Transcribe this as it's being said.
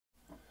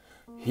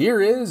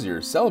Here is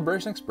your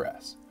Celebration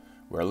Express.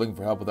 We're looking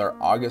for help with our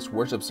August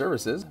worship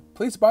services.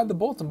 Please buy the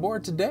bulletin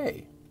board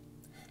today.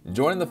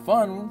 Join the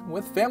fun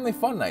with Family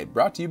Fun Night,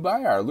 brought to you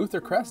by our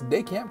Luther Crest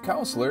Day Camp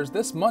counselors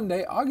this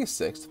Monday,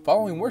 August 6th,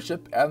 following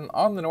worship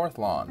on the North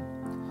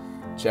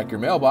Lawn. Check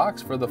your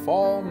mailbox for the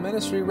fall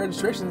ministry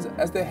registrations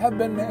as they have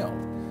been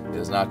mailed.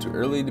 It is not too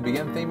early to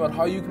begin thinking about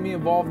how you can be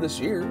involved this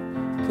year.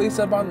 Please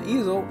step on the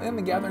easel in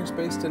the gathering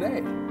space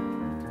today.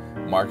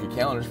 Mark your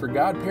calendars for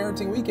God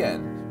Parenting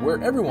Weekend,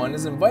 where everyone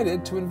is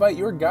invited to invite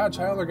your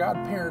godchild or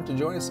godparent to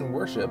join us in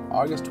worship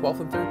August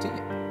 12th and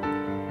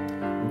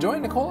 13th.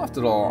 Join Nicole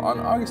Oftedal on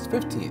August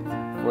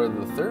 15th for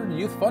the third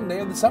Youth Fun Day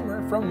of the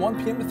summer from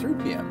 1 p.m. to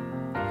 3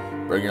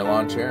 p.m. Bring your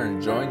lawn chair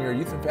and join your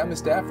youth and family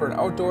staff for an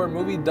outdoor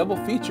movie double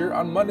feature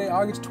on Monday,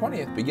 August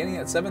 20th, beginning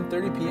at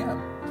 7:30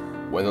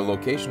 p.m. Where the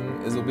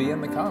location will be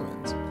in the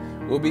Commons.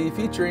 We'll be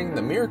featuring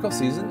The Miracle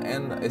Season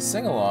and a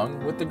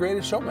sing-along with The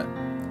Greatest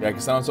Showman. Check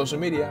us out on social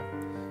media.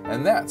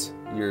 And that's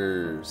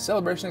your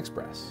Celebration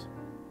Express.